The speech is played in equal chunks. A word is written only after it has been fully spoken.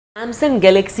Samsung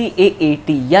Galaxy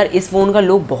A80 यार, इस phone का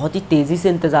लोग बहुत ही तेज़ी से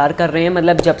इंतज़ार कर रहे हैं।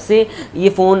 मतलब जब से ये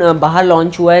फ़ोन बाहर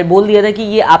लॉन्च हुआ है, बोल दिया था कि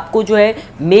ये आपको जो है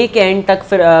मई के एंड तक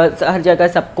फिर हर जगह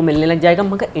सबको मिलने लग जाएगा,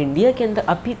 मगर इंडिया के अंदर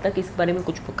अभी तक इस बारे में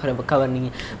कुछ खबर नहीं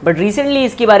है। बट रिसेंटली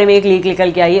इसके बारे में एक लीक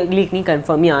निकल के आई है, लीक नहीं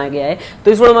कंफर्म ही आ गया है।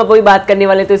 तो इस वीडियो में वही बात करने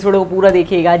वाले, तो इस वीडियो को पूरा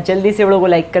देखिएगा। जल्दी से वीडियो को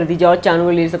लाइक कर दीजिए और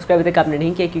चैनल को सब्सक्राइब तक आपने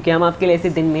नहीं किया, क्योंकि हम आपके लिए ऐसे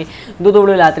दिन में दो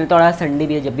वीडियो लाते हैं। तो आज संडे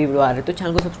भी है, जब भी वीडियो आ रहे हैं तो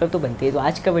चैनल को सब्सक्राइब तो बनती है। तो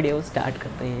आज का वीडियो स्टार्ट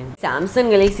करते हैं। सैमसंग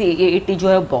गैलेक्सी A80 जो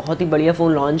है बहुत ही बढ़िया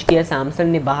फ़ोन लॉन्च किया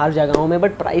सैमसंग ने बाहर जगहों में,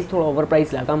 बट प्राइस थोड़ा ओवर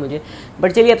प्राइस लगा मुझे।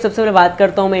 बट चलिए अब सबसे पहले बात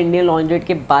करता हूँ मैं इंडियन लॉन्च डेट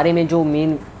के बारे में, जो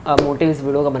मेन मोटिव इस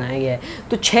वीडियो का बनाया गया है।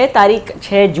 तो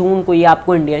 6 जून को ये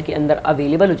आपको इंडिया के अंदर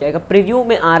अवेलेबल हो जाएगा। प्रीव्यू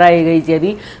में आ रहा है गई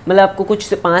अभी, मतलब आपको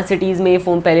कुछ 5 सिटीज़ में ये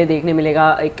फ़ोन पहले देखने मिलेगा।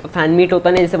 एक फ़ैन मीट होता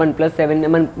है ना, जैसे वन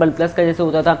प्लस का जैसे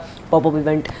होता था पॉपअप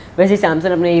इवेंट, वैसे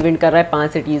सैमसंग अपने इवेंट कर रहा है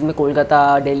 5 सिटीज़ में,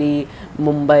 कोलकाता, दिल्ली,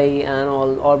 मुंबई एंड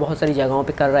ऑल, और बहुत सारी जगहों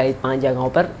पे कर रहा है, 5 जगहों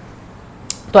पर।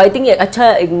 तो आई थिंक अच्छा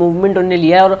एक मूवमेंट उन्होंने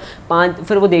लिया है, और 5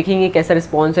 फिर वो देखेंगे कैसा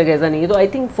रिस्पॉन्स है कैसा नहीं है। तो आई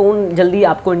थिंक फ़ोन जल्दी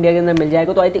आपको इंडिया के अंदर मिल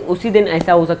जाएगा। तो आई थिंक उसी दिन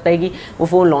ऐसा हो सकता है कि वो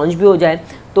फ़ोन लॉन्च भी हो जाए।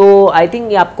 तो आई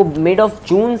थिंक ये आपको मिड ऑफ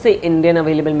जून से इंडियन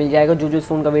अवेलेबल मिल जाएगा। जो इस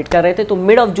फ़ोन का वेट कर रहे थे, तो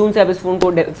मिड ऑफ जून से आप इस फ़ोन को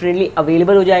डेफिनेटली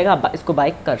अवेलेबल हो जाएगा, आप इसको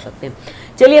बाय कर सकते हैं।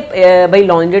 चलिए भाई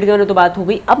लॉन्च डेट के बारे में तो बात हो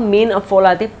गई। अब मेन अब फॉल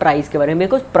आते हैं प्राइस के बारे में,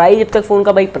 बिकॉज प्राइस जब तक फ़ोन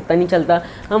का भाई पता नहीं चलता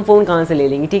हम फ़ोन कहाँ से ले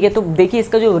लेंगे, ठीक है। तो देखिए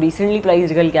इसका जो रिसेंटली प्राइस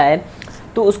निकल के आया है,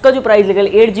 तो उसका जो प्राइस निकल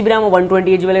 8GB रैम और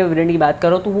 128GB वाले वेरिएंट की बात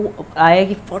करो, तो वो आया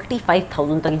कि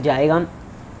 45,000 तक जाएगा।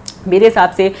 मेरे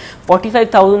हिसाब से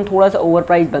 45,000 थोड़ा सा ओवर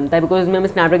प्राइस बनता है, बिकॉज इसमें हमें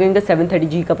स्नैपड्रैगन का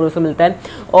 730G का प्रोसेसर मिलता है।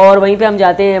 और वहीं पे हम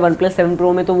जाते हैं OnePlus 7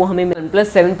 Pro में, तो वो हमें OnePlus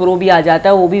 7 Pro भी आ जाता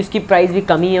है, वो भी उसकी प्राइस भी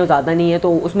कम ही है, वो ज़्यादा नहीं है।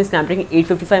 तो उसमें स्नैपड्रैगन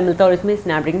 855 मिलता है और इसमें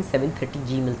स्नैपड्रैगन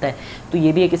 730G मिलता है। तो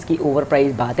ये भी एक इसकी ओवर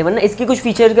प्राइस बात है। वरना इसकी कुछ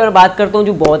फीचर की और बात करता हूँ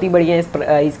जो बहुत ही बढ़िया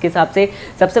है इसके हिसाब से।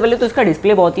 सबसे पहले तो इसका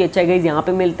डिस्प्ले बहुत ही अच्छा है गाइस। यहाँ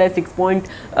पे मिलता है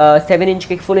 6.7 इंच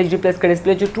के फुल HD+ का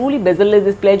डिस्प्ले, जो ट्रूली बेजललेस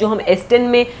डिस्प्ले, जो हम S10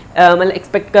 में मतलब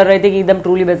एक्सपेक्ट कर रहे थे कि एकदम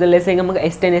ट्रूली बेजललेस है, मगर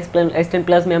S10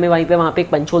 प्लस में हमें वहाँ पे एक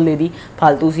पंच होल दे दी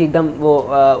फालतू सी, एकदम वो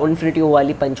इन्फिनिटी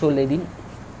वाली पंच होल दे दी।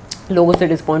 लोगों से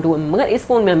डिस्पॉइंट हुए, मगर इस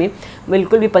फ़ोन में हमें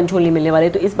बिल्कुल भी पंच होल नहीं मिलने वाले।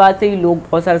 तो इस बात से ही लोग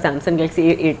बहुत सारे सैमसंग गैलेक्सी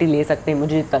A80 ले सकते हैं,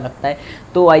 मुझे जितना लगता है।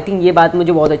 तो आई थिंक ये बात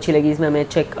मुझे बहुत अच्छी लगी। इसमें हमें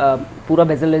अच्छा पूरा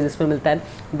बेजललेस डिस्प्ले मिलता है।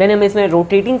 देन हमें इसमें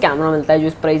रोटेटिंग कैमरा मिलता है, जो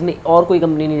इस प्राइस में और कोई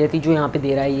कंपनी नहीं देती, जो यहाँ पे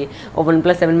दे रहा है ये। और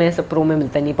OnePlus 7 में सब प्रो में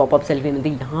मिलता नहीं, पॉपअप सेल्फी मिलती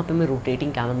है, यहाँ पे हमें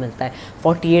रोटेटिंग कैमरा मिलता है।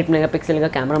 48 मेगापिक्सल का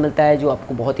कैमरा मिलता है, जो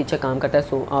आपको बहुत ही अच्छा काम करता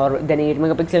है। और देन 8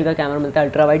 मेगापिक्सल का कैमरा मिलता है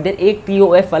अल्ट्रा वाइड। देन एक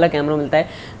TOF वाला कैमरा मिलता है,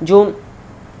 जो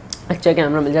अच्छा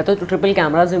कैमरा मिल जाता है। तो ट्रिपल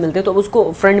कैमराज भी मिलते हैं, तो उसको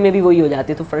फ्रंट में भी वही हो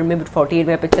जाती है। तो फ्रंट में भी 48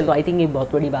 मेगापिक्सल, तो आई थिंक ये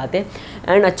बहुत बड़ी बात है।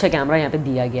 एंड अच्छा कैमरा यहाँ पे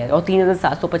दिया गया है। और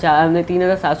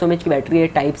 3700 mAh की बैटरी है,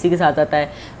 टाइप सी के साथ आता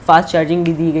है। फास्ट चार्जिंग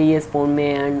भी दी गई है इस फ़ोन में।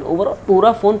 एंड ओवरऑल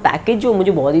पूरा फ़ोन पैकेज जो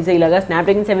मुझे बहुत ही सही लगा।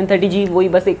 स्नैपड्रैगन 730G वही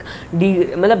बस एक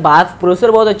मतलब बात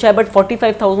प्रोसेसर बहुत अच्छा है, बट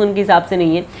 45,000 के हिसाब से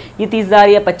नहीं है। ये 30,000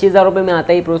 या 25,000 रुपये में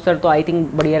आता है ये प्रोसेसर, तो आई थिंक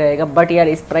बढ़िया रहेगा। बट यार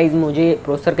इस प्राइस मुझे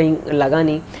प्रोसेसर कहीं लगा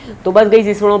नहीं। तो बस गई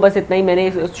इस वीडियो बस इतना ही। मैंने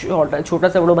छोटा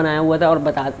सा वीडियो बनाया हुआ था और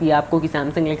बता दिया आपको कि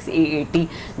सैमसंग गैलेक्सी A80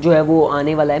 जो है वो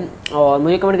आने वाला है। और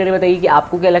मुझे कमेंट करके बताइए कि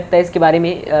आपको क्या लगता है इसके बारे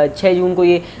में। 6 जून को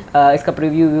ये इसका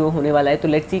प्रीव्यू होने वाला है, तो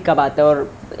लेट्स सी कब आता है। और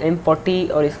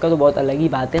M40 और इसका तो बहुत अलग ही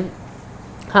बात है।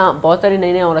 हाँ, बहुत सारे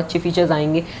नए और अच्छे फीचर्स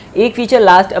आएंगे। एक फीचर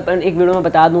लास्ट अपन एक वीडियो में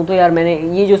बता दूं तो यार, मैंने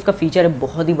ये जो उसका फीचर है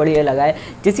बहुत ही बढ़िया लगा है।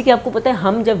 जैसे कि आपको पता है,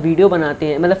 हम जब वीडियो बनाते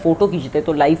हैं, मतलब फ़ोटो खींचते हैं,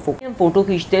 तो लाइव फ़ोटो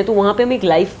खींचते हैं, तो वहाँ पे हमें एक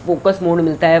लाइव फोकस मोड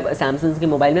मिलता है सैमसंग के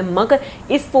मोबाइल में, मगर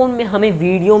इस फ़ोन में हमें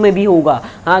वीडियो में भी होगा।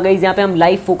 हाँ गाइस, यहाँ पे हम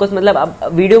लाइव फोकस मतलब अब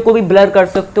वीडियो को भी ब्लर कर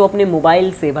सकते हो अपने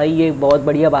मोबाइल से। भाई ये बहुत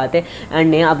बढ़िया बात है। एंड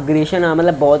नया अपग्रेडेशन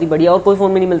मतलब बहुत ही बढ़िया, और कोई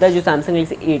फ़ोन में नहीं मिलता है जो सैमसंग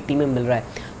गैलेक्सी A80 में मिल रहा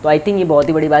है। तो आई थिंक ये बहुत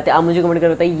ही बड़ी बात है। आप मुझे कमेंट कर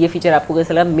बताइए ये फीचर आपको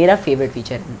कैसा लगा। मेरा फेवरेट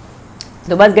फीचर है।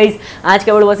 तो बस गाइस, आज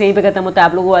का वीडियो बस यहीं पे खत्म होता है।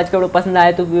 आप लोगों को आज का वीडियो पसंद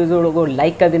आया तो वीडियो को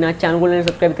लाइक कर देना, चैनल को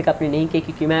सब्सक्राइब तक आपने नहीं किया,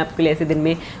 क्योंकि मैं आपके लिए ऐसे दिन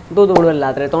में दो वीडियो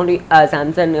लाता रहता हूँ।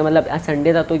 सैमसंग मतलब आज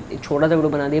संडे था तो छोटा सा वीडियो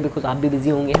बना दिया, बिकॉज आप भी बिजी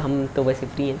होंगे, हम तो वैसे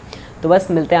फ्री हैं। तो बस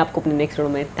मिलते हैं आपको अपने नेक्स्ट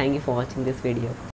वीडियो में। Thank you for watching this video.